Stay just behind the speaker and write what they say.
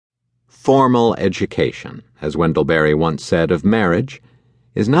Formal education, as Wendell Berry once said of marriage,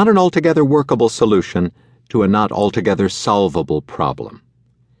 is not an altogether workable solution to a not altogether solvable problem.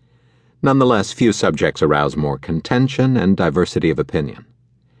 Nonetheless, few subjects arouse more contention and diversity of opinion.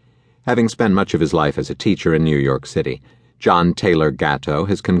 Having spent much of his life as a teacher in New York City, John Taylor Gatto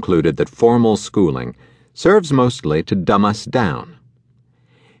has concluded that formal schooling serves mostly to dumb us down.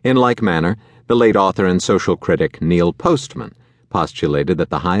 In like manner, the late author and social critic Neil Postman postulated that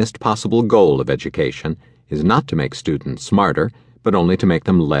the highest possible goal of education is not to make students smarter, but only to make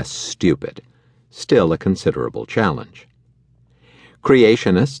them less stupid, still a considerable challenge.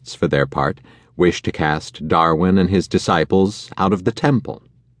 Creationists, for their part, wish to cast Darwin and his disciples out of the temple.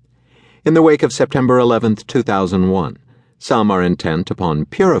 In the wake of September 11, 2001, some are intent upon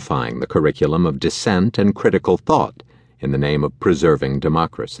purifying the curriculum of dissent and critical thought in the name of preserving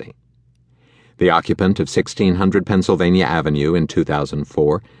democracy. The occupant of 1600 Pennsylvania Avenue in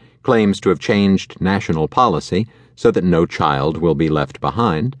 2004 claims to have changed national policy so that no child will be left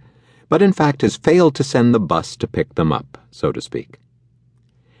behind, but in fact has failed to send the bus to pick them up, so to speak.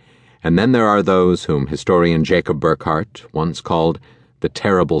 And then there are those whom historian Jacob Burckhardt once called the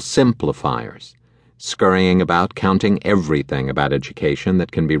terrible simplifiers, scurrying about counting everything about education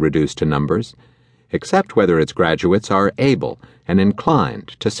that can be reduced to numbers, except whether its graduates are able and inclined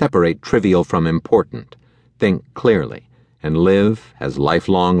to separate trivial from important, think clearly, and live as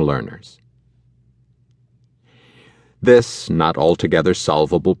lifelong learners. This not altogether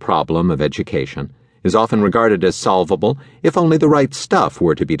solvable problem of education is often regarded as solvable if only the right stuff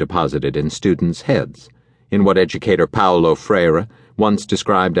were to be deposited in students' heads, in what educator Paulo Freire once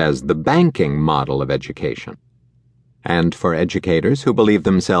described as the banking model of education. And for educators who believe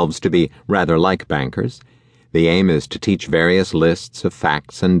themselves to be rather like bankers, the aim is to teach various lists of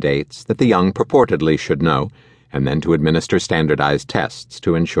facts and dates that the young purportedly should know, and then to administer standardized tests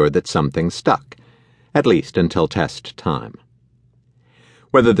to ensure that something stuck, at least until test time.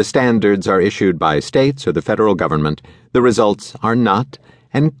 Whether the standards are issued by states or the federal government, the results are not,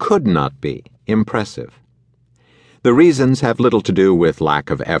 and could not be, impressive. The reasons have little to do with lack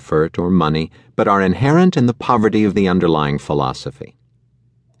of effort or money, but are inherent in the poverty of the underlying philosophy.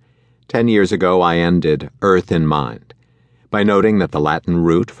 10 years ago, I ended Earth in Mind by noting that the Latin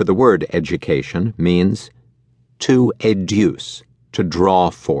root for the word education means to educe, to draw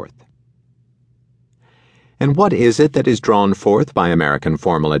forth. And what is it that is drawn forth by American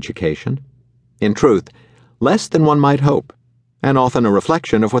formal education? In truth, less than one might hope, and often a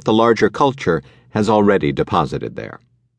reflection of what the larger culture has already deposited there.